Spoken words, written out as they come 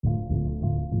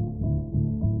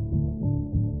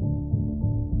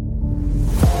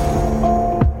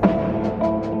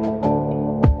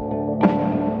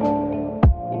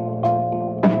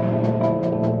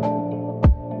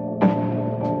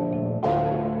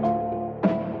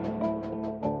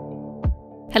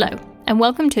Hello, and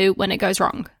welcome to When It Goes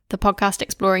Wrong, the podcast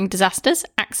exploring disasters,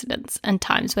 accidents, and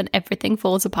times when everything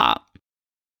falls apart.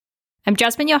 I'm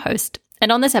Jasmine, your host,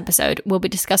 and on this episode, we'll be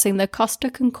discussing the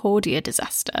Costa Concordia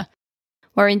disaster,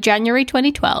 where in January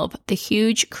 2012, the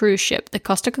huge cruise ship, the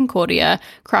Costa Concordia,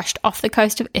 crashed off the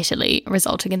coast of Italy,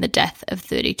 resulting in the death of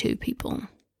 32 people.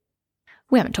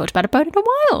 We haven't talked about a boat in a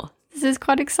while. This is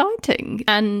quite exciting,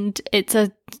 and it's a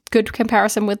good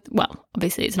comparison with, well,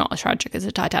 obviously it's not as tragic as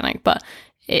the Titanic, but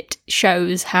it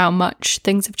shows how much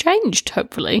things have changed,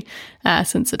 hopefully,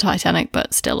 since the Titanic,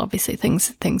 but still, obviously,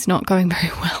 things not going very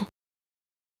well.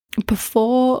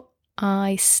 Before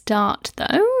I start,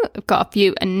 though, I've got a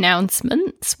few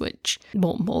announcements, which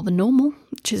more than normal,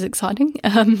 which is exciting.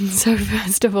 So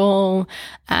first of all,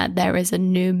 there is a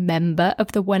new member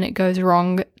of the When It Goes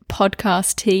Wrong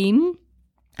podcast team,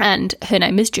 and her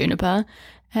name is Juniper,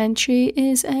 and she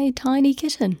is a tiny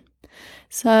kitten.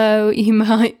 So you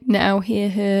might now hear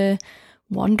her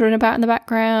wandering about in the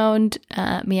background,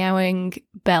 meowing,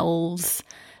 bells.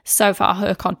 So far,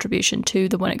 her contribution to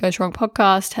the When It Goes Wrong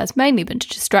podcast has mainly been to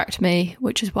distract me,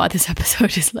 which is why this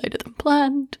episode is later than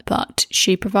planned. But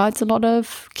she provides a lot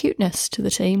of cuteness to the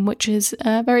team, which is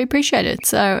very appreciated.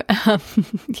 So,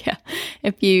 yeah,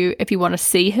 if you want to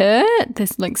see her,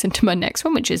 this links into my next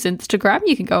one, which is Instagram.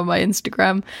 You can go on my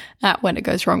Instagram at When It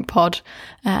Goes Wrong pod.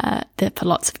 There for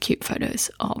lots of cute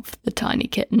photos of the tiny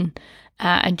kitten,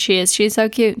 and she is so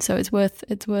cute. So it's worth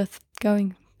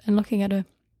going and looking at her.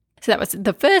 So that was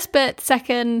the first bit.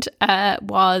 Second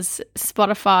was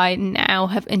Spotify now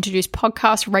have introduced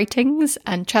podcast ratings,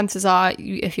 and chances are,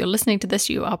 if you're listening to this,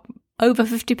 you are over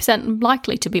 50%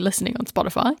 likely to be listening on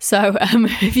Spotify. So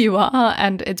if you are,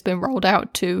 and it's been rolled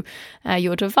out to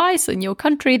your device and your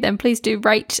country, then please do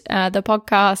rate the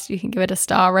podcast. You can give it a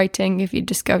star rating if you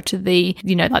just go to the,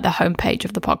 like the homepage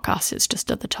of the podcast. It's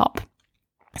just at the top.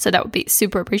 So that would be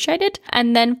super appreciated.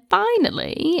 And then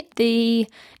finally, the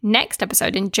next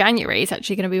episode in January is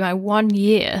actually going to be my 1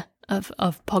 year of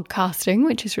podcasting,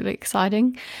 which is really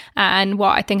exciting. And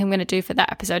what I think I'm going to do for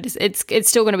that episode is it's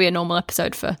still going to be a normal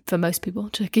episode for most people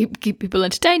to keep people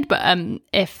entertained. But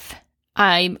if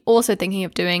I'm also thinking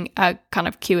of doing a kind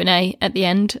of Q&A at the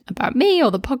end about me or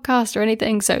the podcast or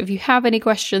anything. So if you have any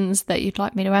questions that you'd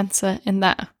like me to answer in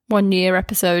that 1 year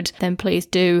episode, then please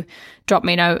do drop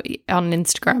me a note on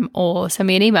Instagram or send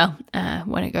me an email,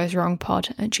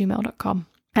 whenitgoeswrongpod@gmail.com.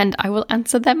 And I will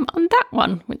answer them on that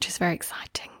one, which is very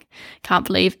exciting. Can't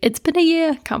believe it's been a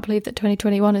year. Can't believe that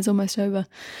 2021 is almost over.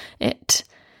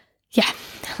 Yeah,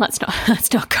 let's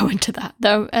not go into that,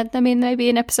 though. I mean, maybe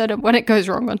an episode of When It Goes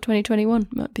Wrong on 2021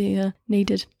 might be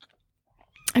needed.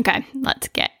 Okay, let's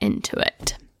get into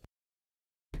it.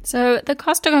 So the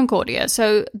Costa Concordia.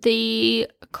 So the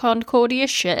Concordia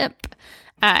ship,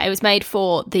 it was made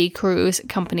for the cruise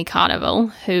company Carnival,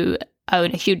 who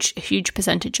own a huge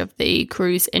percentage of the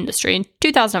cruise industry in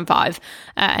 2005,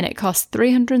 and it cost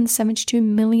 £372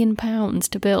 million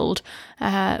to build,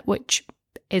 which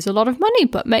is a lot of money,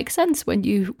 but makes sense when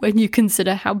you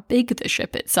consider how big the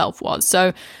ship itself was.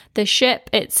 So the ship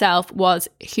itself was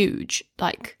huge.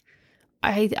 Like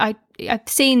I've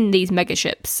seen these mega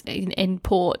ships in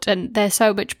port, and they're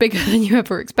so much bigger than you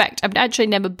ever expect. I've actually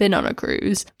never been on a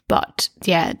cruise, but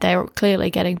yeah, they're clearly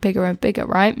getting bigger and bigger,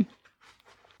 right?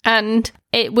 And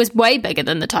it was way bigger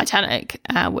than the Titanic,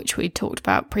 which we talked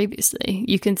about previously.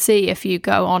 You can see if you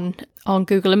go on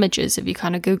Google Images, if you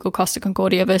kind of Google Costa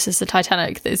Concordia versus the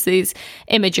Titanic, there's these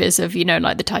images of,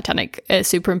 like the Titanic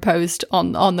superimposed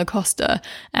on the Costa,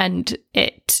 and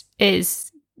it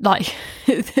is like,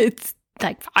 it's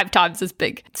like 5 times as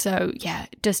big. So yeah,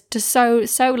 just so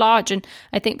large. And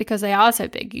I think because they are so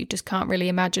big, you just can't really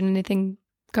imagine anything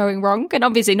going wrong. And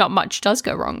obviously not much does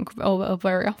go wrong or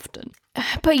very often.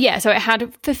 But yeah, so it had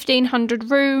 1,500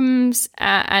 rooms,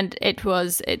 and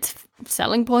its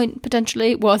selling point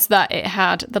potentially was that it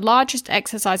had the largest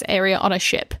exercise area on a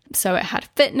ship. So it had a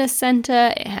fitness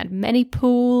center, it had many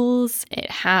pools,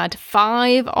 it had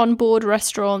 5 onboard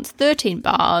restaurants, 13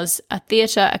 bars, a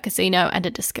theater, a casino, and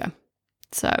a disco.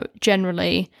 So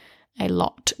generally a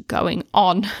lot going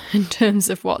on in terms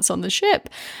of what's on the ship.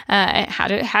 It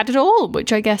had it all,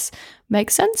 which I guess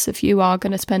makes sense. If you are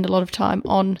going to spend a lot of time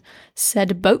on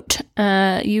said boat,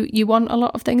 you want a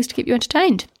lot of things to keep you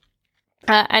entertained.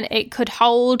 And it could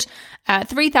hold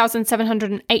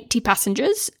 3,780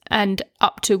 passengers and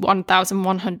up to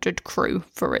 1,100 crew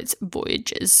for its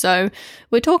voyages. So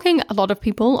we're talking a lot of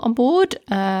people on board,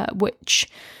 which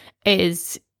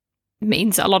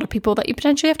means a lot of people that you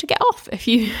potentially have to get off if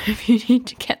you need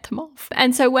to get them off.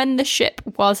 And so when the ship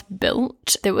was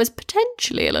built, there was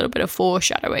potentially a little bit of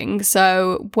foreshadowing.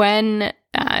 So when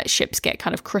ships get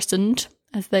kind of christened,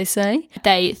 as they say.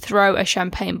 They throw a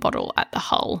champagne bottle at the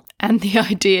hull, and the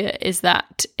idea is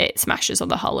that it smashes on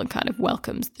the hull and kind of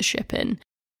welcomes the ship in.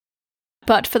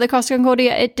 But for the Costa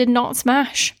Concordia, it did not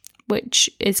smash, which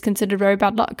is considered very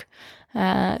bad luck.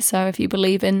 So if you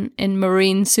believe in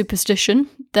marine superstition,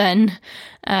 then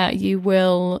you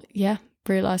will,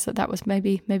 realise that was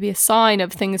maybe a sign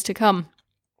of things to come.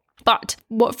 But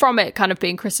from it kind of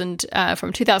being christened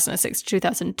from 2006 to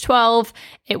 2012,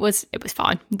 it was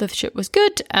fine. The ship was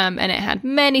good, and it had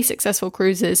many successful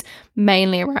cruises,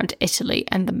 mainly around Italy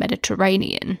and the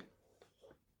Mediterranean.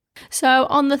 So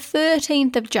on the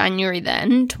 13th of January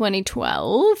then,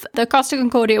 2012, the Costa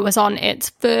Concordia was on its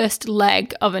first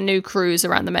leg of a new cruise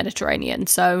around the Mediterranean.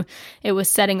 So it was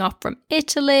setting off from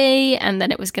Italy, and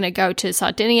then it was going to go to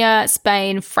Sardinia,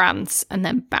 Spain, France, and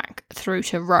then back through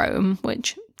to Rome,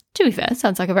 which, to be fair,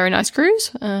 sounds like a very nice cruise.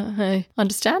 I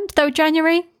understand. Though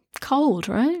January, cold,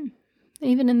 right?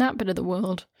 Even in that bit of the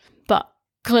world. But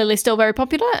clearly still very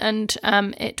popular, and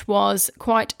it was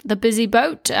quite the busy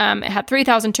boat. It had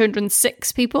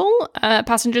 3,206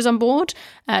 passengers on board,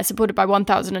 supported by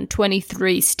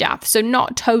 1,023 staff. So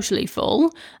not totally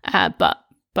full,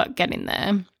 but getting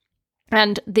there.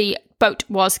 And the boat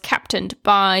was captained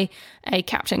by a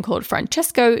captain called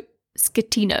Francesco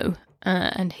Schettino,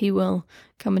 and he will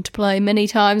come into play many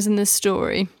times in this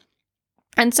story.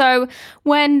 And so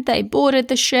when they boarded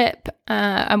the ship,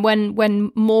 and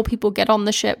when more people get on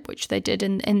the ship, which they did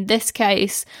in this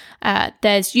case,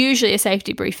 there's usually a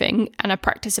safety briefing and a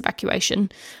practice evacuation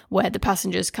where the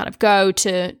passengers kind of go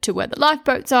to where the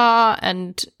lifeboats are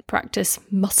and practice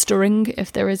mustering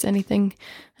if there is anything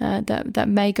that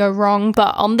may go wrong.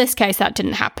 But on this case, that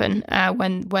didn't happen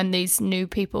when these new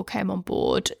people came on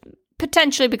board.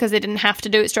 Potentially because they didn't have to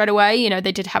do it straight away. You know,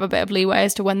 they did have a bit of leeway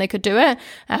as to when they could do it.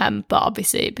 But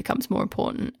obviously it becomes more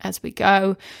important as we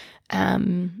go.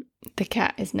 The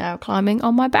cat is now climbing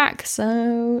on my back.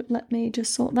 So let me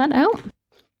just sort that out.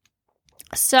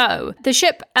 So the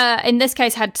ship, in this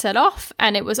case, had set off,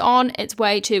 and it was on its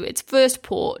way to its first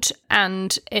port,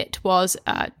 and it was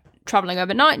travelling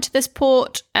overnight to this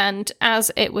port. And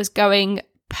as it was going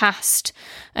past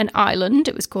an island,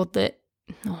 it was called this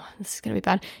is going to be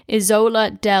bad,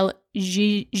 Isola del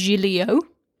Giglio,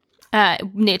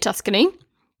 near Tuscany.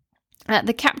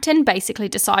 The captain basically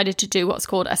decided to do what's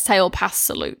called a sail pass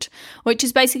salute, which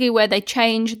is basically where they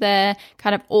change their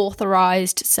kind of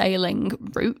authorised sailing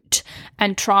route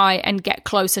and try and get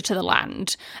closer to the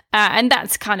land. And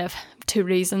that's kind of two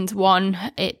reasons. One,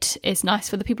 it is nice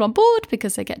for the people on board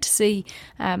because they get to see,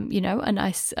 a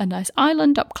nice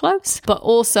island up close. But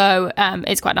also,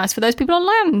 it's quite nice for those people on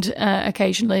land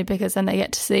occasionally because then they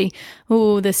get to see,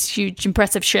 this huge,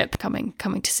 impressive ship coming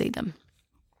to see them.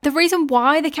 The reason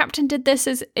why the captain did this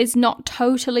is not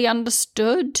totally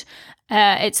understood.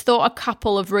 It's thought a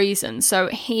couple of reasons. So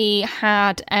he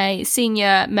had a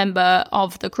senior member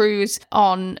of the cruise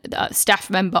staff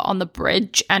member on the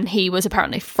bridge, and he was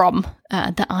apparently from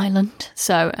the island.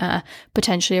 So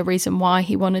potentially a reason why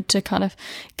he wanted to kind of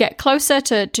get closer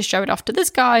to show it off to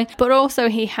this guy. But also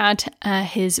he had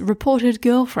his reported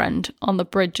girlfriend on the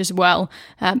bridge as well.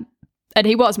 And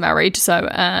he was married, so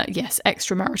yes,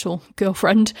 extramarital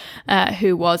girlfriend,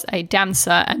 who was a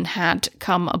dancer and had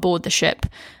come aboard the ship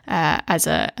as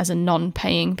a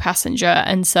non-paying passenger.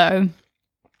 And so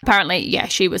apparently,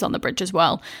 she was on the bridge as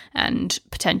well. And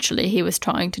potentially he was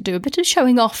trying to do a bit of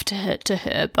showing off to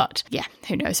her. But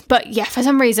who knows? But for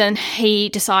some reason he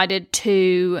decided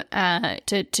to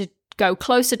go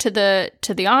closer to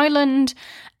the island.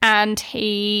 And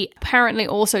he apparently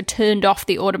also turned off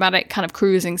the automatic kind of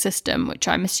cruising system, which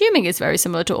I'm assuming is very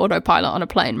similar to autopilot on a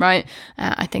plane, right?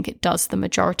 I think it does the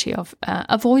majority of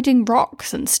avoiding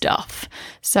rocks and stuff.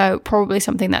 So probably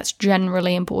something that's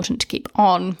generally important to keep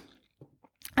on.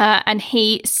 And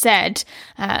he said,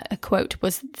 a quote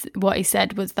was what he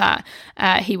said was that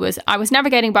I was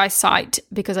navigating by sight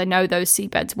because I know those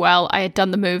seabeds well. I had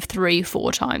done the move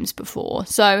 3-4 times before.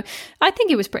 So I think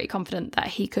he was pretty confident that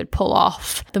he could pull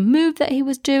off the move that he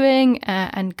was doing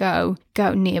and go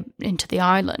near into the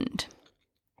island.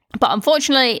 But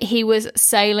unfortunately, he was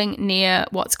sailing near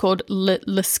what's called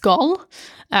Le Scolle,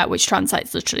 which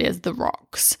translates literally as the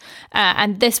rocks.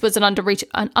 And this was an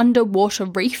underwater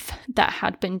reef that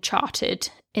had been charted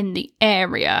in the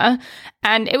area.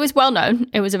 And it was well known.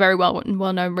 It was a very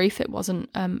well-known reef. It wasn't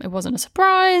a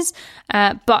surprise.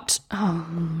 But, oh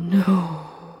no.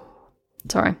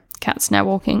 Sorry. Cat's now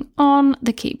walking on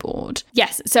the keyboard.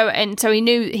 Yes, so he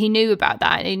knew about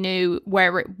that. He knew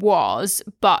where it was,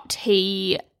 but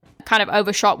he kind of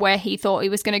overshot where he thought he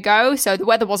was going to go. So the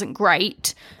weather wasn't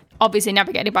great. Obviously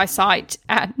navigating by sight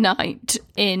at night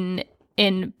in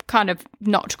in kind of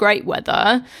not great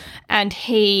weather, and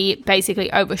he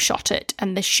basically overshot it,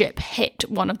 and the ship hit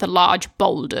one of the large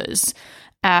boulders.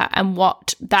 And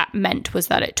what that meant was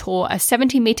that it tore a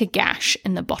 70-meter gash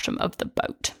in the bottom of the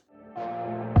boat.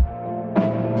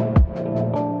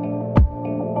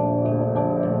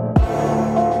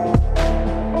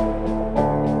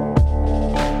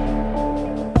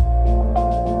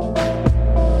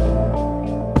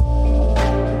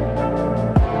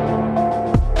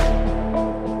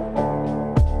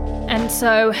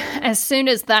 So as soon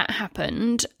as that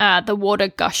happened, the water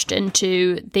gushed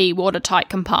into the watertight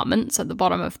compartments at the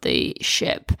bottom of the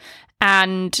ship.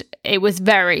 And it was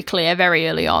very clear very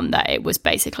early on that it was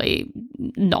basically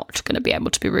not going to be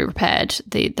able to be repaired.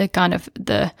 The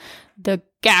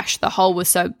gash, the hole was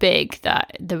so big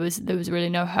that there was really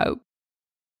no hope.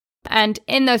 And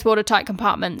in those watertight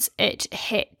compartments, it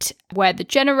hit where the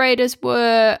generators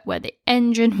were, where the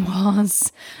engine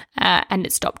was, and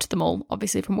it stopped them all,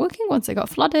 obviously, from working once they got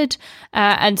flooded.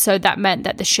 And so that meant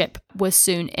that the ship was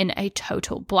soon in a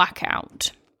total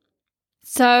blackout.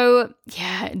 So,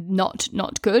 yeah, not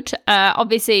good.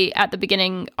 Obviously, at the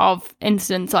beginning of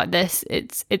incidents like this,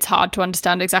 it's hard to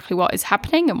understand exactly what is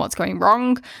happening and what's going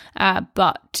wrong.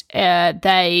 But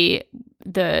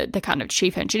the kind of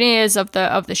chief engineers of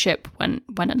the ship went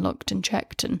and looked and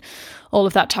checked and all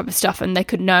of that type of stuff, and they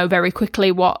could know very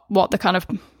quickly what the kind of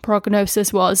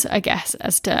prognosis was, I guess,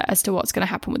 as to what's going to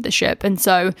happen with the ship. And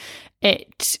so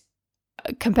it,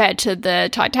 compared to the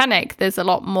Titanic, there's a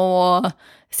lot more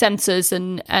sensors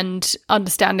and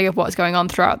understanding of what's going on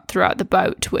throughout the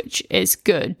boat, which is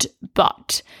good.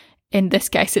 But in this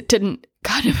case, it didn't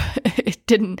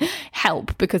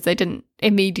help because they didn't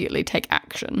immediately take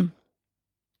action.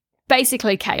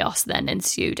 Basically, chaos then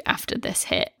ensued after this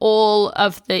hit. All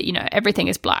of the, everything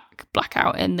is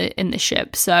blackout in the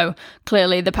ship. So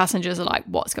clearly the passengers are like,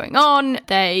 what's going on?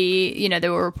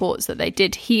 There were reports that they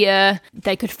did hear,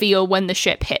 they could feel when the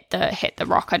ship hit the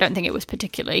rock. I don't think it was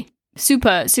particularly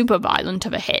super violent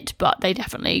of a hit, but they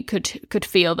definitely could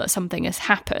feel that something has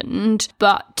happened.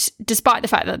 But despite the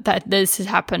fact that this has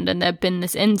happened and there'd been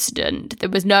this incident, there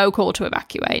was no call to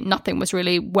evacuate. Nothing was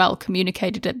really well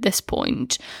communicated at this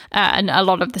point. And a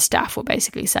lot of the staff were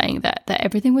basically saying that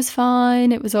everything was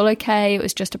fine, it was all okay, it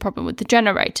was just a problem with the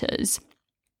generators.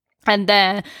 And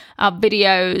there are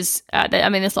videos,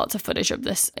 there's lots of footage of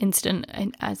this incident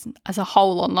as a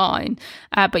whole online.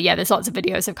 But yeah, there's lots of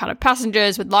videos of kind of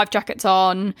passengers with life jackets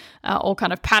on, all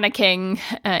kind of panicking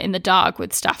in the dark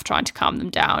with staff trying to calm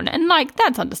them down. And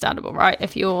that's understandable, right?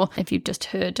 If you've just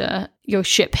heard your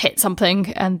ship hit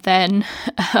something and then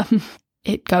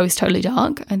it goes totally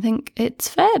dark, I think it's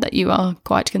fair that you are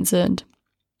quite concerned.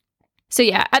 So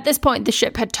yeah, at this point, the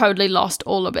ship had totally lost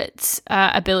all of its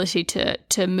ability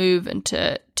to move and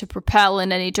to propel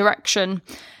in any direction.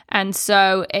 And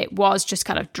so it was just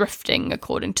kind of drifting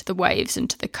according to the waves and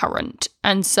to the current.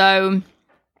 And so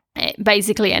it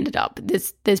basically ended up,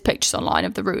 there's pictures online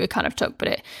of the route it kind of took,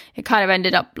 but it kind of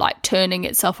ended up turning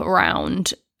itself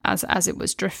around as it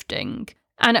was drifting.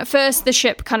 And at first, the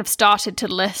ship kind of started to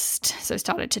list, so it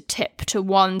started to tip to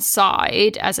one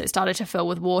side as it started to fill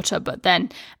with water. But then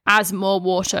as more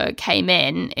water came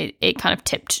in, it kind of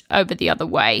tipped over the other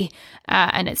way,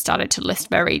 and it started to list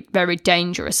very, very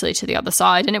dangerously to the other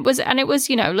side. And it was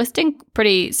listing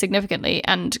pretty significantly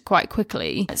and quite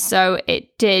quickly. So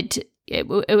it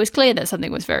was clear that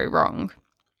something was very wrong.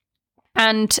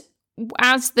 And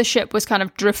as the ship was kind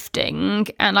of drifting,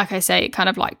 and like I say, it kind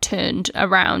of turned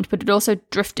around, but it also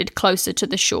drifted closer to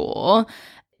the shore.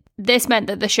 This meant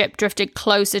that the ship drifted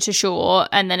closer to shore,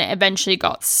 and then it eventually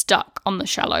got stuck on the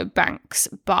shallow banks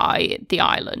by the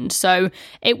island. So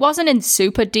it wasn't in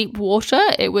super deep water.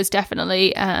 It was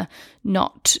definitely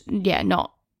not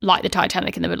like the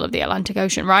Titanic in the middle of the Atlantic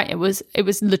Ocean, right? It was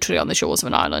literally on the shores of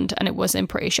an island, and it was in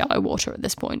pretty shallow water at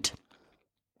this point.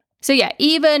 So yeah,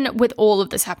 even with all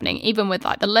of this happening, even with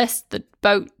the list, the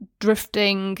boat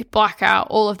drifting, blackout,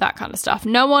 all of that kind of stuff,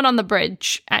 no one on the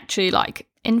bridge actually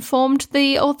informed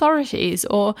the authorities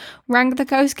or rang the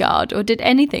Coast Guard or did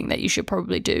anything that you should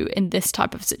probably do in this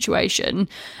type of situation.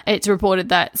 It's reported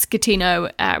that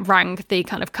Schettino rang the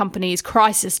kind of company's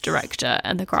crisis director,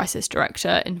 and the crisis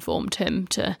director informed him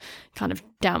to kind of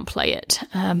downplay it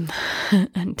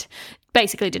and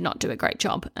basically did not do a great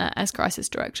job as crisis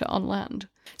director on land.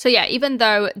 So yeah, even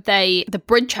though the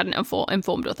bridge hadn't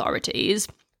informed authorities,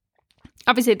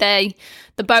 obviously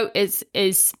the boat is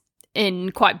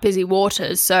in quite busy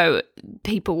waters, so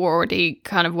people were already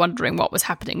kind of wondering what was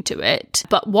happening to it.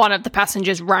 But one of the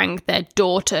passengers rang their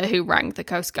daughter, who rang the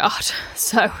Coast Guard.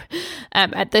 So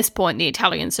at this point, the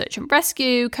Italian Search and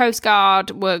Rescue Coast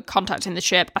Guard were contacting the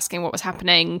ship, asking what was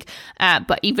happening.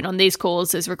 But even on these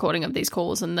calls, there's recording of these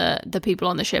calls, and the people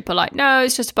on the ship are like, no,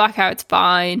 it's just a blackout, it's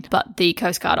fine. But the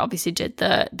Coast Guard obviously did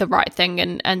the right thing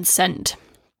and sent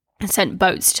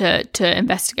boats to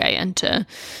investigate and to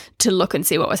look and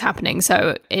see what was happening.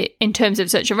 So in terms of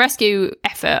search and rescue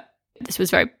effort, this was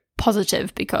very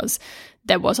positive because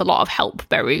there was a lot of help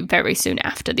very, very soon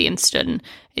after the incident.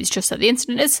 It's just that the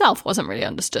incident itself wasn't really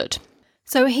understood.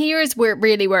 So here is where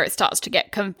it starts to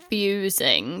get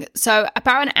confusing. So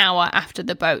about an hour after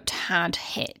the boat had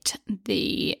hit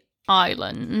the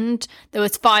island, there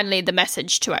was finally the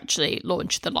message to actually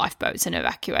launch the lifeboats and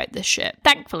evacuate the ship.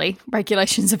 Thankfully,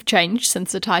 regulations have changed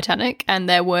since the Titanic, and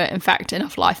there were in fact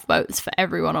enough lifeboats for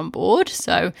everyone on board.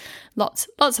 So lots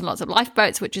and lots of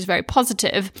lifeboats, which is very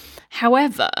positive.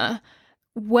 However,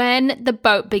 when the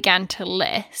boat began to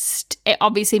list, it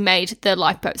obviously made the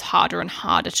lifeboats harder and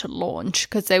harder to launch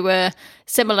because they were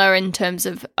similar in terms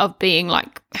of being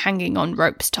like hanging on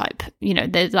ropes type. You know,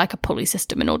 there's like a pulley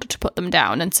system in order to put them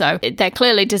down. And so they're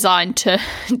clearly designed to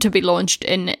be launched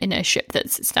in a ship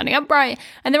that's standing upright.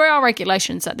 And there are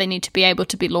regulations that they need to be able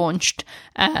to be launched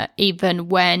even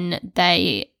when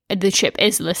the ship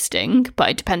is listing, but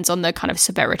it depends on the kind of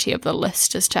severity of the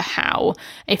list as to how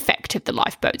effective the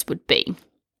lifeboats would be.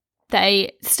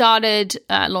 They started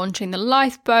launching the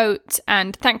lifeboat,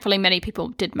 and thankfully many people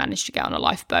did manage to get on a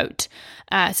lifeboat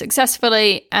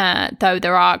successfully, though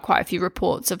there are quite a few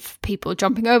reports of people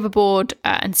jumping overboard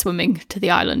and swimming to the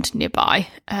island nearby,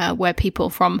 where people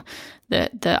from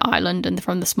the island and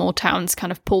from the small towns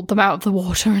kind of pulled them out of the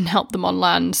water and helped them on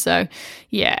land. So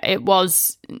yeah, it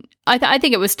was, I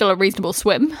think it was still a reasonable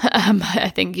swim.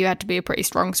 I think you had to be a pretty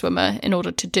strong swimmer in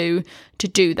order to do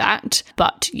that.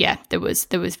 But yeah, there was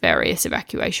various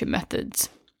evacuation methods.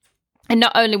 And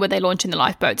not only were they launching the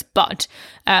lifeboats, but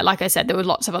like I said, there were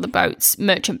lots of other boats,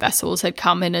 merchant vessels had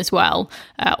come in as well,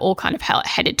 all kind of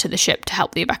headed to the ship to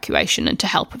help the evacuation and to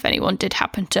help if anyone did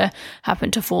happen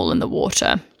to fall in the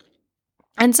water.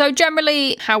 And so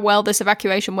generally, how well this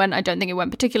evacuation went, I don't think it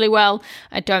went particularly well.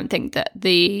 I don't think that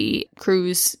the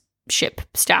cruise ship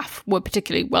staff were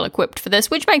particularly well equipped for this,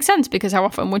 which makes sense because how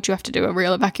often would you have to do a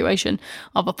real evacuation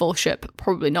of a full ship?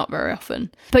 Probably not very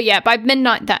often. But yeah, by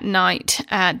midnight that night,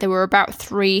 there were about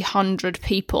 300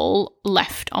 people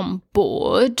left on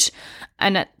board.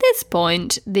 And at this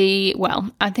point,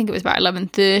 I think it was about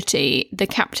 11:30, the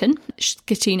captain,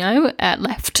 Schettino,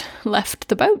 left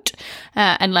the boat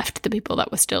and left the people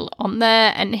that were still on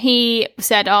there. And he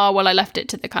said, I left it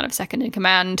to the kind of second in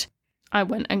command. I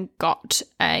went and got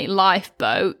a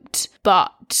lifeboat,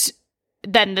 but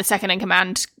then the second in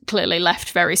command clearly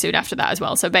left very soon after that as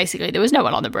well. So basically there was no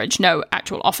one on the bridge, no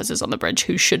actual officers on the bridge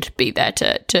who should be there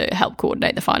to help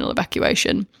coordinate the final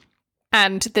evacuation.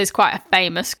 And there's quite a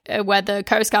famous where the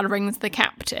Coast Guard rings the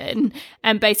captain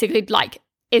and basically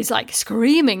is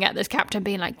screaming at this captain,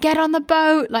 being like, get on the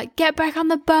boat, get back on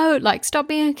the boat, stop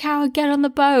being a coward, get on the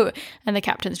boat. And the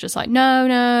captain's just like, no,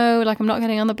 I'm not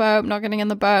getting on the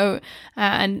boat,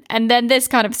 and then this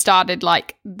kind of started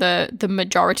the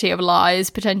majority of lies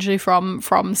potentially from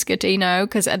Schettino,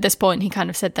 because at this point he kind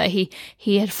of said that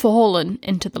he had fallen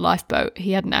into the lifeboat.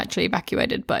 He hadn't actually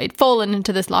evacuated, but he'd fallen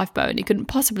into this lifeboat and he couldn't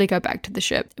possibly go back to the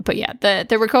ship. But yeah,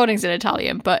 the recording's in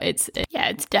Italian, but it's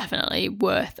definitely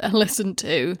worth a listen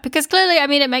to. Because clearly, I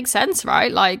mean, it makes sense,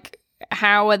 right?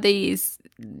 How are these?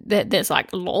 There's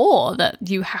law that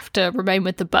you have to remain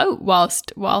with the boat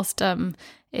whilst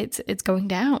it's going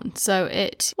down. So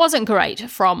it wasn't great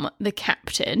from the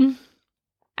captain.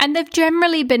 And they've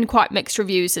generally been quite mixed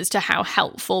reviews as to how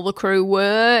helpful the crew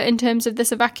were in terms of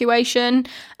this evacuation.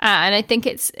 And I think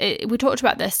we talked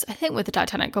about this, I think with the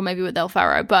Titanic or maybe with El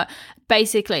Faro, but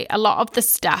basically a lot of the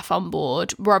staff on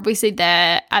board were obviously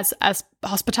there as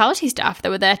hospitality staff. They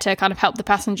were there to kind of help the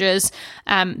passengers.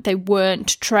 They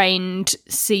weren't trained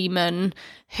seamen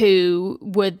who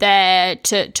were there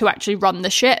to actually run the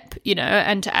ship,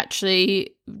 and to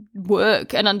actually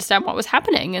work and understand what was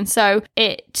happening. And so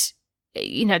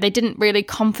they didn't really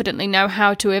confidently know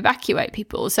how to evacuate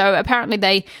people. So apparently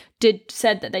they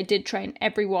said that they did train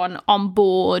everyone on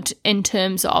board in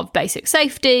terms of basic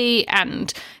safety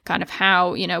and kind of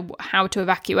how to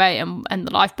evacuate and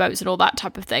the lifeboats and all that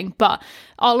type of thing. But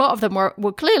a lot of them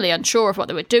were clearly unsure of what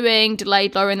they were doing,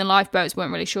 delayed lowering the lifeboats,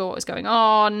 weren't really sure what was going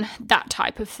on, that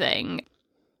type of thing.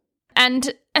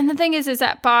 And the thing is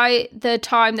that by the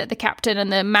time that the captain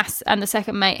and the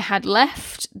second mate had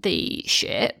left the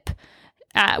ship,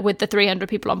 with the 300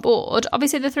 people on board,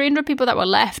 obviously the 300 people that were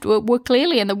left were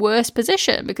clearly in the worst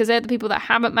position, because they're the people that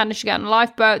haven't managed to get on a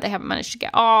lifeboat, they haven't managed to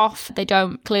get off, they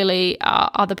don't clearly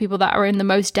are the people that are in the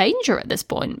most danger at this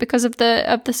point because of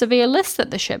the severe list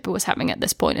that the ship was having at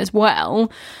this point as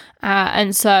well.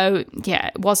 And so,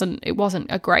 yeah, it wasn't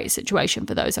a great situation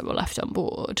for those that were left on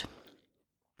board.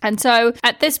 And so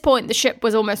at this point, the ship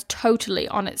was almost totally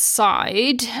on its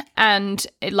side, and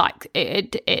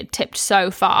it tipped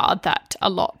so far that a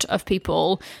lot of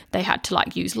people, they had to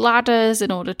use ladders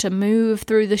in order to move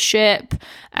through the ship,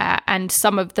 and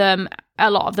a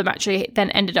lot of them actually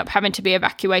then ended up having to be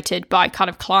evacuated by kind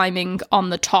of climbing on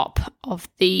the top of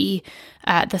the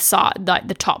side,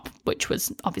 the top, which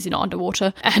was obviously not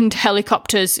underwater, and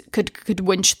helicopters could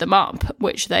winch them up,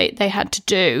 which they had to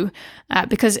do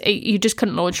because you just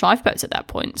couldn't launch lifeboats at that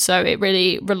point. So it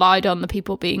really relied on the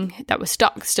people that were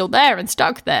still there.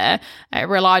 It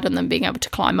relied on them being able to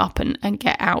climb up and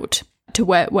get out to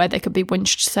where they could be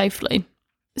winched safely.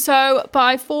 So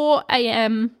by 4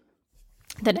 a.m.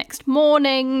 the next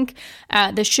morning,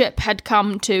 the ship had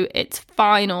come to its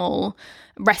final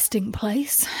resting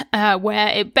place, where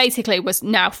it basically was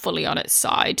now fully on its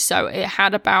side. So it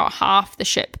had about half the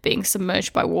ship being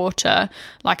submerged by water.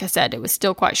 Like I said, it was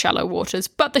still quite shallow waters,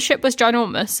 but the ship was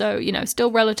ginormous, so,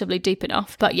 still relatively deep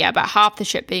enough. But yeah, about half the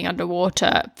ship being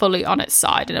underwater, fully on its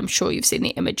side. And I'm sure you've seen the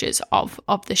images of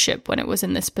the ship when it was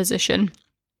in this position.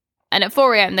 And at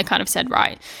 4 a.m, they kind of said,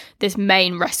 right, this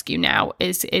main rescue now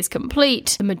is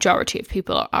complete. The majority of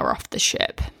people are off the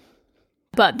ship.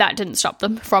 But that didn't stop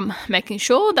them from making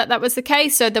sure that was the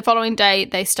case. So the following day,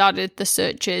 they started the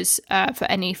searches for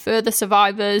any further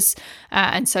survivors.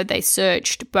 And so they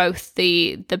searched both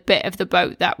the bit of the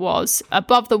boat that was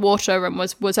above the water and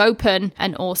was open,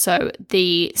 and also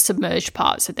the submerged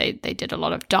part. So they did a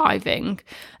lot of diving.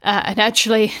 And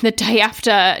actually, the day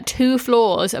after, 2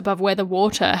 floors above where the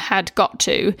water had got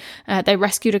to, they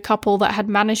rescued a couple that had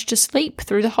managed to sleep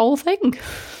through the whole thing.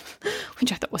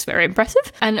 Which I thought was very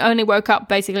impressive, and only woke up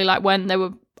basically when they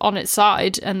were on its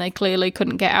side and they clearly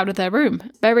couldn't get out of their room.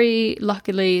 Very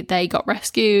luckily, they got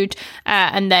rescued,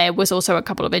 and there was also a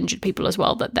couple of injured people as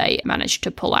well that they managed to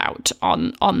pull out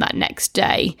on that next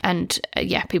day, and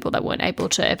people that weren't able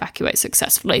to evacuate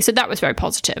successfully. So that was very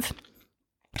positive.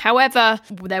 However,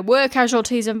 there were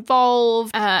casualties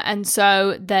involved, and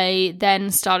so they then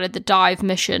started the dive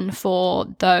mission for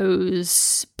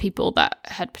those people that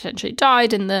had potentially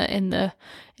died in the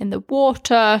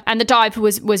water. And the dive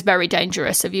was very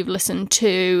dangerous. If you've listened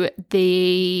to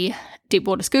the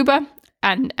Deepwater Scuba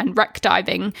and wreck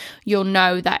diving, you'll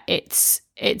know that it's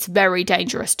very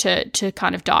dangerous to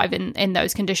kind of dive in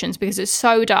those conditions, because it's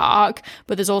so dark,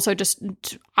 but there's also just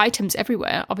items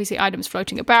everywhere. Obviously, items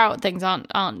floating about, things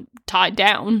aren't tied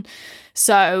down.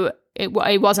 So it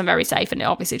wasn't very safe, and it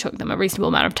obviously took them a reasonable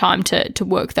amount of time to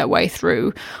work their way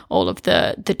through all of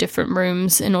the different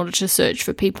rooms in order to search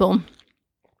for people.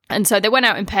 And so they went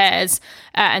out in pairs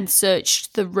and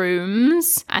searched the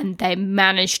rooms, and they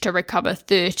managed to recover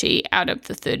 30 out of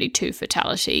the 32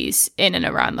 fatalities in and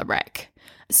around the wreck.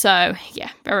 So,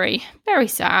 yeah, very, very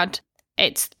sad.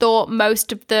 It's thought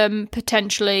most of them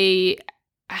potentially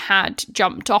had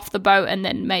jumped off the boat and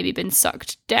then maybe been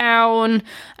sucked down,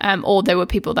 or there were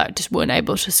people that just weren't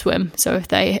able to swim. So if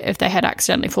they had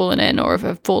accidentally fallen in, or if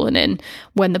had fallen in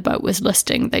when the boat was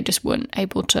listing, they just weren't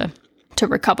able to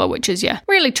recover, which is,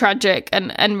 really tragic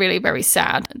and really very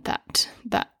sad that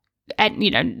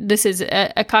this is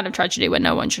a kind of tragedy where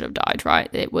no one should have died, right?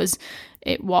 It was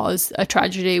a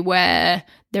tragedy where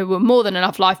there were more than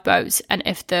enough lifeboats, and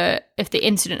if the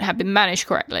incident had been managed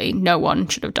correctly, no one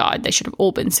should have died. They should have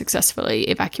all been successfully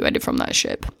evacuated from that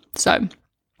ship. So,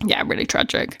 yeah, really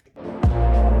tragic.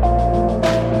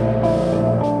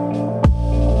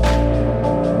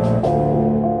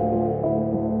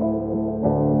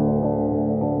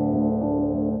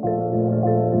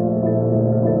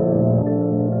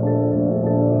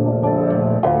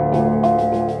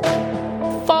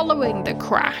 Following the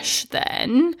crash,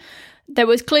 then, there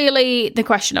was clearly the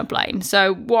question of blame.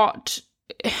 So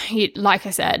like I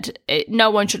said,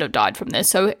 no one should have died from this.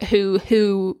 So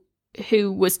who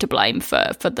was to blame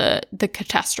for the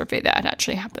catastrophe that had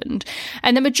actually happened?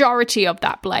 And the majority of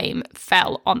that blame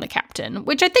fell on the captain,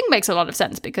 which I think makes a lot of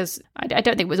sense, because I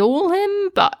don't think it was all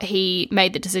him, but he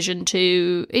made the decision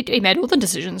he made all the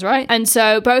decisions, right? And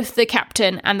so both the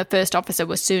captain and the first officer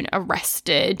were soon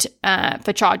arrested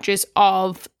for charges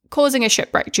of causing a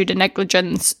shipwreck due to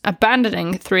negligence,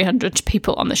 abandoning 300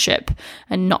 people on the ship,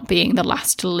 and not being the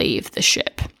last to leave the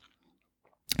ship,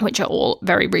 which are all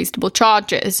very reasonable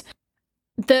charges.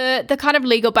 The kind of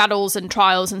legal battles and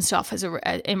trials and stuff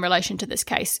in relation to this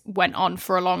case went on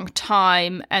for a long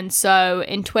time. And so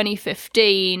in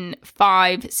 2015,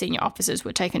 5 senior officers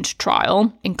were taken to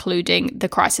trial, including the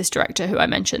crisis director who I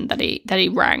mentioned that he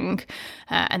rang,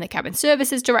 and the cabin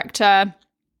services director.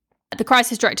 The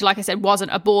crisis director, like I said,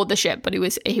 wasn't aboard the ship, but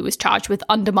he was charged with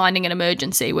undermining an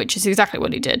emergency, which is exactly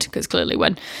what he did, because clearly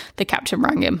when the captain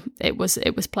rang him, it was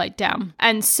played down.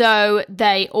 And so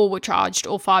they all were charged.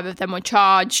 All 5 of them were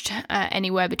charged,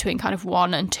 anywhere between kind of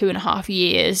 1 and 2.5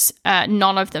 years.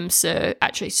 None of them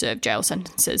actually served jail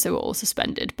sentences. They were all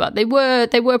suspended, but they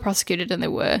were prosecuted and they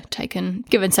were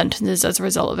given sentences as a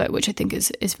result of it, which I think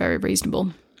is very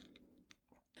reasonable.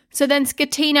 So then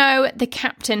Schettino, the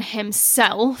captain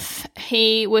himself,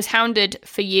 he was hounded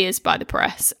for years by the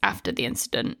press after the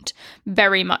incident,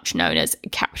 very much known as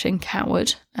Captain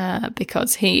Coward,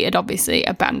 because he had obviously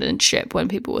abandoned ship when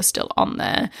people were still on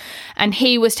there. And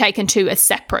he was taken to a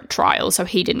separate trial, so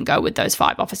he didn't go with those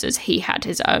 5 officers. He had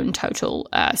his own total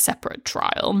separate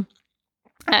trial.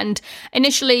 And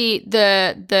initially,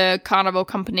 the Carnival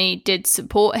company did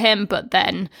support him, but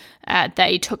then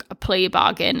they took a plea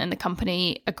bargain and the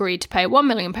company agreed to pay a £1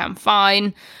 million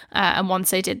fine. And once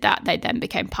they did that, they then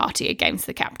became party against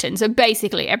the captain. So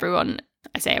basically everyone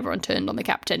turned on the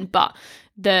captain, but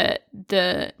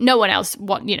no one else,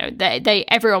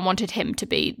 everyone wanted him to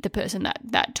be the person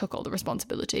that took all the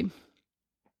responsibility.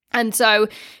 And so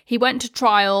he went to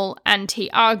trial and he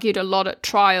argued a lot at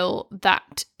trial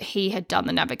that he had done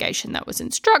the navigation that was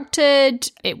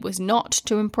instructed. It was not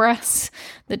to impress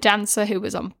the dancer who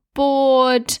was on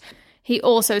board. He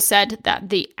also said that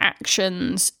the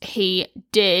actions he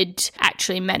did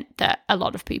actually meant that a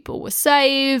lot of people were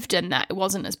saved and that it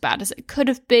wasn't as bad as it could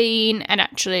have been. And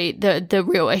actually, the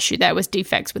real issue there was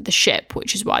defects with the ship,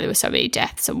 which is why there were so many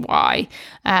deaths and why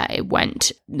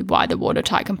the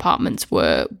watertight compartments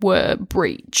were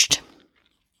breached.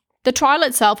 The trial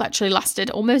itself actually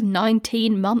lasted almost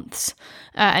 19 months,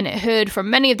 and it heard from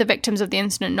many of the victims of the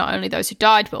incident, not only those who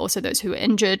died, but also those who were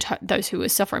injured, those who were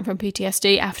suffering from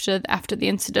PTSD after the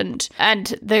incident, and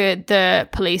the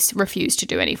police refused to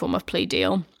do any form of plea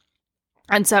deal.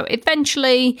 And so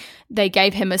eventually they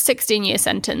gave him a 16-year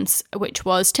sentence, which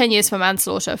was 10 years for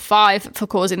manslaughter, 5 for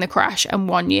causing the crash, and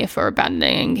 1 year for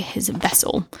abandoning his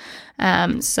vessel.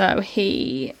 So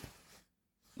he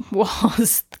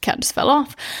was, the cat just fell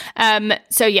off.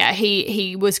 So yeah,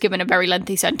 he was given a very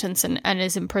lengthy sentence and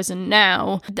is in prison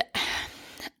now.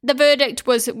 The verdict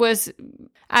was,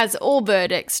 as all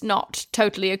verdicts, not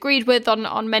totally agreed with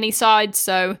on many sides.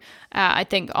 So I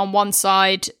think on one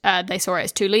side, they saw it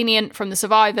as too lenient from the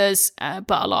survivors,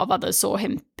 but a lot of others saw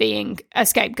him being a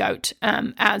scapegoat.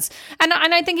 And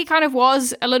I think he kind of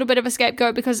was a little bit of a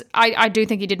scapegoat, because I do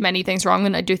think he did many things wrong,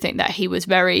 and I do think that he was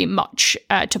very much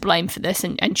to blame for this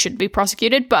and should be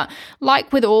prosecuted. But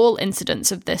like with all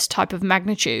incidents of this type of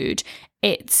magnitude,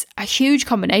 it's a huge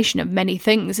combination of many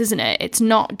things, isn't it? It's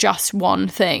not just one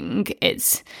thing.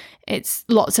 It's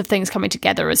lots of things coming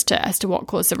together as to what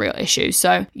caused the real issue.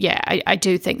 So yeah, I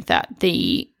do think that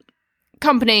the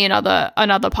company and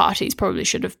other parties probably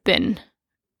should have been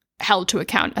held to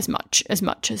account as much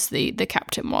as the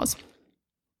captain was.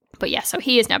 But yeah, so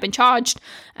he has now been charged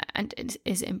and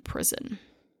is in prison.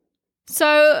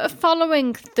 So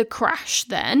following the crash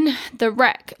then, the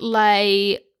wreck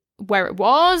lay where it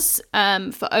was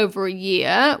for over a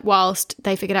year whilst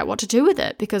they figured out what to do with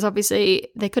it, because obviously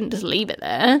they couldn't just leave it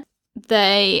there.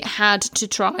 They had to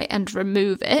try and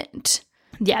remove it.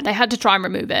 Yeah, they had to try and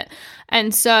remove it.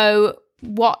 And so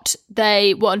what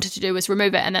they wanted to do was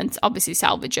remove it and then obviously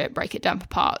salvage it, break it down for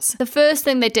parts. The first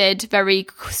thing they did very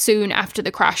soon after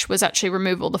the crash was actually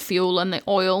remove all the fuel and the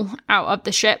oil out of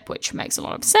the ship, which makes a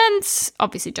lot of sense.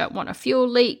 Obviously don't want a fuel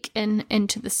leak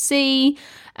into the sea.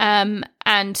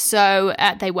 And so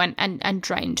they went and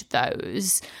drained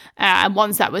those. And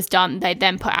once that was done, they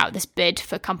then put out this bid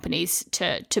for companies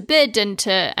to bid and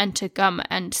to come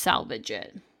and salvage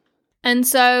it. And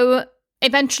so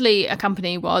eventually a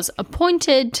company was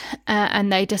appointed,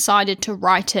 and they decided to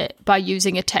right it by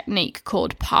using a technique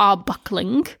called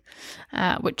parbuckling,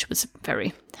 which was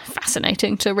very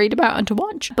fascinating to read about and to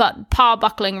watch. But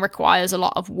parbuckling requires a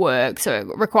lot of work, so it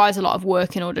requires a lot of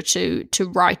work in order to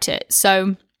right it.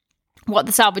 So what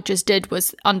the salvagers did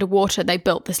was, underwater, they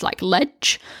built this like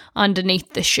ledge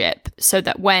underneath the ship so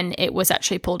that when it was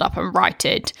actually pulled up and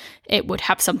righted, it would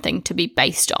have something to be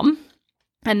based on.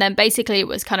 And then basically it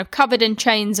was kind of covered in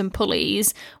chains and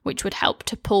pulleys, which would help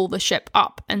to pull the ship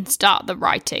up and start the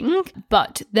righting.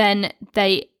 But then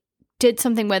they did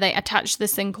something where they attached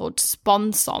this thing called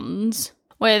sponsons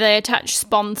where they attached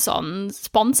sponsons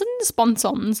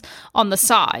on the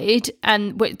side,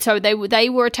 and so they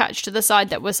were attached to the side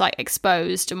that was like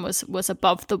exposed and was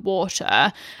above the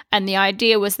water. And the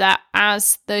idea was that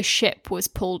as the ship was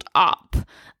pulled up,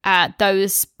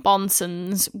 those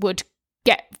sponsons would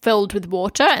get filled with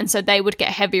water, and so they would get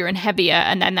heavier and heavier,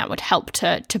 and then that would help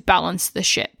to balance the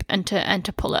ship and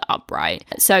to pull it upright.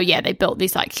 So yeah, they built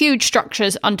these like huge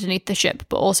structures underneath the ship,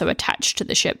 but also attached to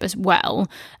the ship as well.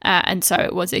 And so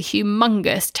it was a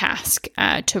humongous task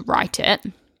to right it.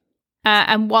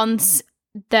 And once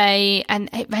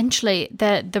eventually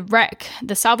the wreck,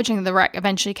 the salvaging of the wreck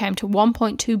eventually came to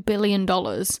 $1.2 billion.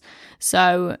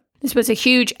 So this was a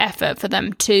huge effort for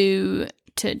them to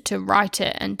right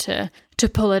it and to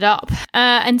pull it up.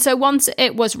 And so once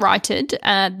it was righted,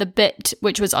 the bit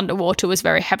which was underwater was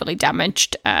very heavily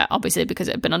damaged, obviously because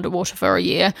it had been underwater for a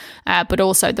year, but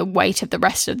also the weight of the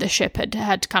rest of the ship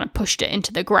had kind of pushed it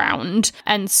into the ground.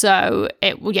 And so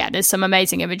there's some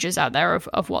amazing images out there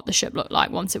of what the ship looked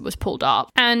like once it was pulled up.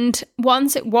 And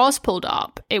once it was pulled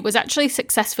up, it was actually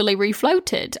successfully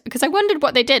refloated, because I wondered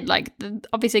what they did. Like,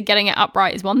 obviously getting it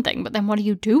upright is one thing, but then what do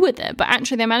you do with it? But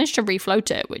actually they managed to refloat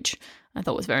it, which I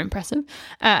thought was very impressive.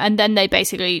 And then they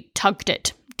basically tugged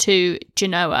it to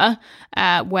Genoa,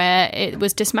 where it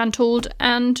was dismantled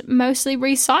and mostly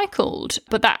recycled.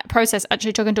 But that process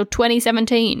actually took until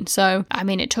 2017. So, I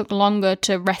mean, it took longer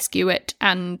to rescue it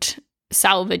and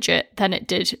salvage it than it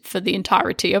did for the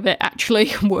entirety of it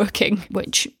actually working,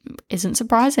 which isn't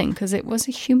surprising because it was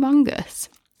humongous.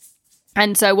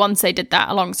 And so once they did that,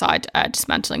 alongside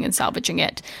dismantling and salvaging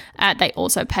it, they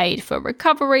also paid for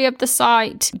recovery of the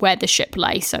site where the ship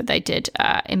lay. So they did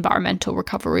environmental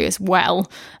recovery as well,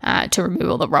 to remove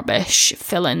all the rubbish,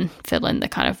 fill in the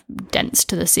kind of dents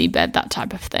to the seabed, that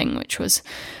type of thing, which was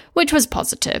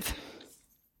positive.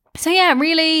 So yeah,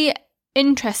 really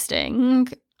interesting.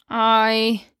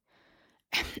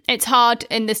 It's hard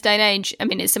in this day and age. I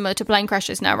mean, it's similar to plane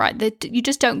crashes now, right? You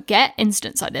just don't get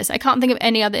incidents like this. I can't think of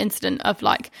any other incident of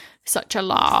like such a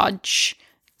large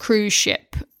cruise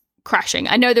ship crashing.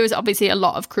 I know there was obviously a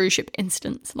lot of cruise ship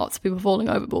incidents, lots of people falling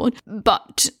overboard,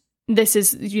 but this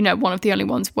is, one of the only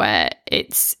ones where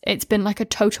it's been like a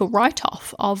total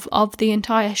write-off of the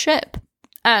entire ship.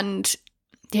 And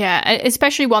yeah,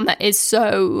 especially one that is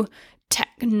so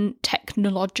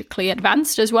technologically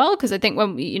advanced as well, because I think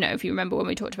when if you remember when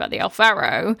we talked about the El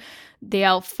Faro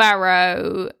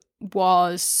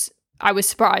I was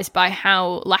surprised by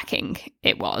how lacking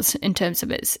it was in terms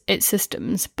of its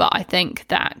systems, but I think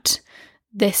that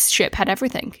this ship had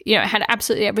everything. It had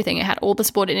absolutely everything. It had all the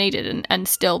support it needed, and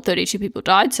still 32 people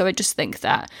died. So I just think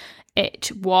that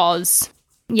it was.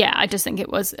 Yeah, I just think it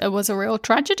was a real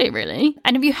tragedy, really.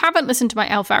 And if you haven't listened to my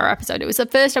El Faro episode, it was the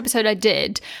first episode I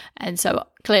did, and so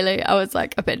clearly I was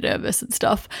like a bit nervous and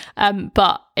stuff.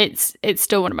 But it's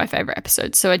still one of my favorite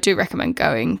episodes, so I do recommend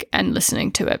going and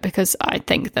listening to it, because I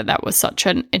think that was such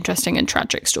an interesting and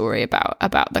tragic story about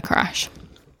the crash.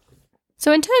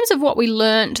 So in terms of what we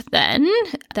learned then,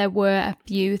 there were a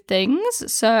few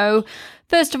things. So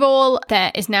first of all,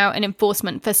 there is now an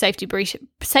enforcement for safety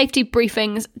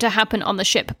briefings to happen on the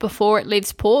ship before it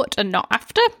leaves port and not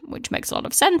after, which makes a lot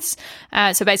of sense.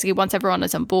 So basically, once everyone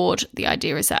is on board, the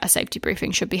idea is that a safety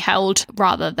briefing should be held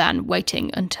rather than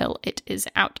waiting until it is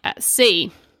out at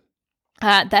sea.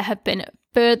 There have been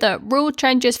further rule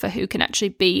changes for who can actually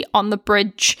be on the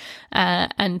bridge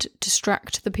and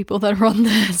distract the people that are on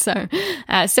there. So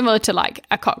similar to like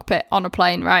a cockpit on a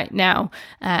plane right now,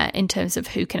 in terms of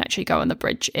who can actually go on the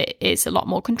bridge, it is a lot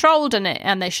more controlled, and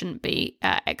there shouldn't be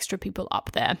extra people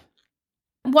up there.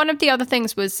 One of the other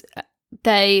things was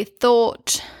they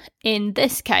thought in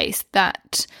this case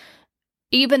that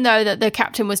even though that the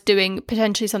captain was doing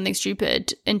potentially something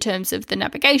stupid in terms of the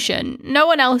navigation, no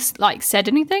one else said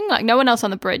anything. Like, no one else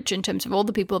on the bridge, in terms of all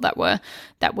the people that were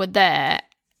there,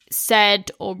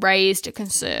 said or raised a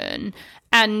concern.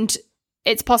 And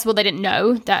it's possible they didn't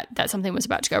know that something was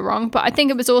about to go wrong. But I think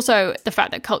it was also the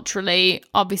fact that culturally,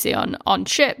 obviously on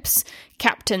ships,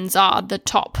 captains are the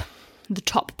top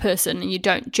person, and you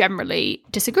don't generally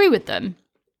disagree with them.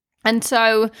 And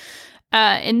so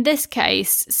in this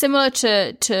case, similar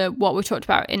to what we talked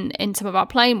about in some of our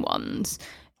plane ones,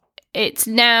 it's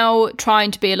now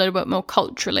trying to be a little bit more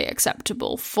culturally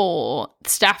acceptable for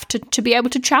staff to be able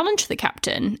to challenge the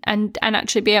captain and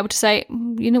actually be able to say,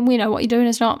 we know what you're doing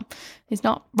is not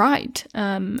right,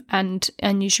 and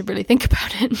you should really think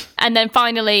about it. And then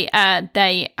finally,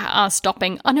 they are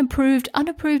stopping unapproved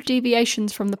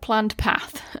deviations from the planned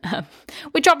path,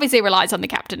 which obviously relies on the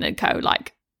captain and co,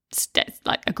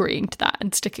 agreeing to that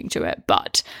and sticking to it,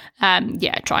 but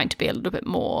trying to be a little bit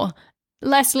more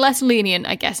less lenient,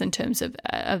 I guess, in terms of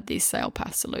these sail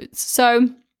path salutes. So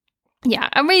yeah,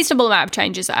 a reasonable amount of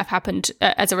changes that have happened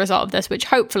as a result of this, which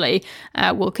hopefully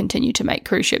will continue to make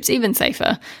cruise ships even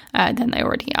safer than they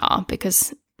already are,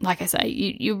 because like I say,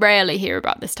 you rarely hear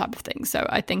about this type of thing. So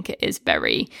I think it is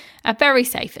a very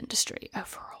safe industry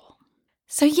overall.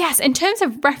 So yes, in terms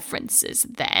of references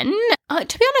then,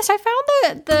 to be honest, I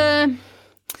found the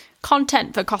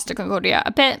content for Costa Concordia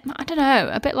a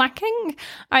bit lacking.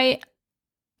 I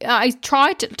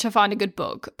tried to find a good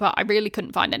book, but I really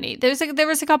couldn't find any. There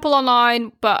was a couple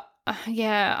online, but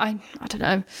I don't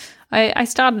know. I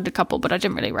started a couple, but I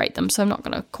didn't really rate them, so I'm not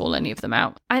going to call any of them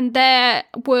out. And there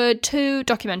were 2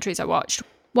 documentaries I watched.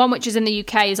 One, which is in the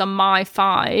UK, is on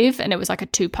My5, and it was like a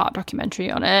 2-part documentary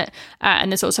on it.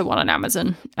 And there's also one on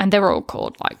Amazon, and they're all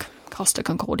called like Costa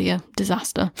Concordia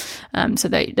Disaster. So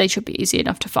they should be easy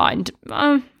enough to find.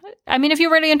 I mean, if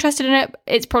you're really interested in it,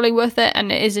 it's probably worth it,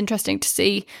 and it is interesting to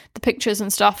see the pictures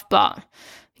and stuff, but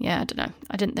yeah, I don't know.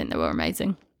 I didn't think they were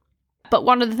amazing. But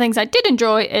one of the things I did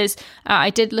enjoy is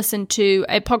I did listen to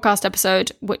a podcast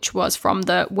episode, which was from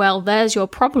the Well, There's Your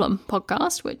Problem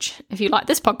podcast, which if you like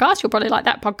this podcast, you'll probably like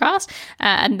that podcast.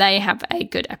 And they have a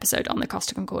good episode on the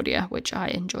Costa Concordia, which I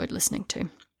enjoyed listening to.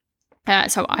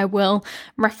 So I will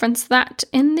reference that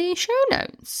in the show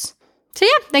notes. So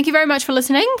yeah, thank you very much for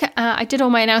listening. I did all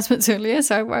my announcements earlier,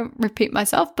 so I won't repeat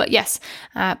myself. But yes,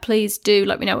 please do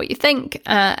let me know what you think.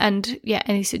 And yeah,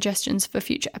 any suggestions for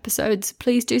future episodes,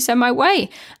 please do send my way.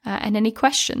 And any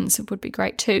questions would be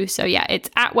great too. So yeah, it's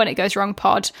at When It Goes Wrong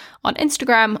Pod on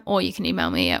Instagram, or you can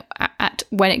email me at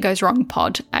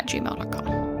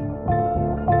whenitgoeswrongpod@gmail.com.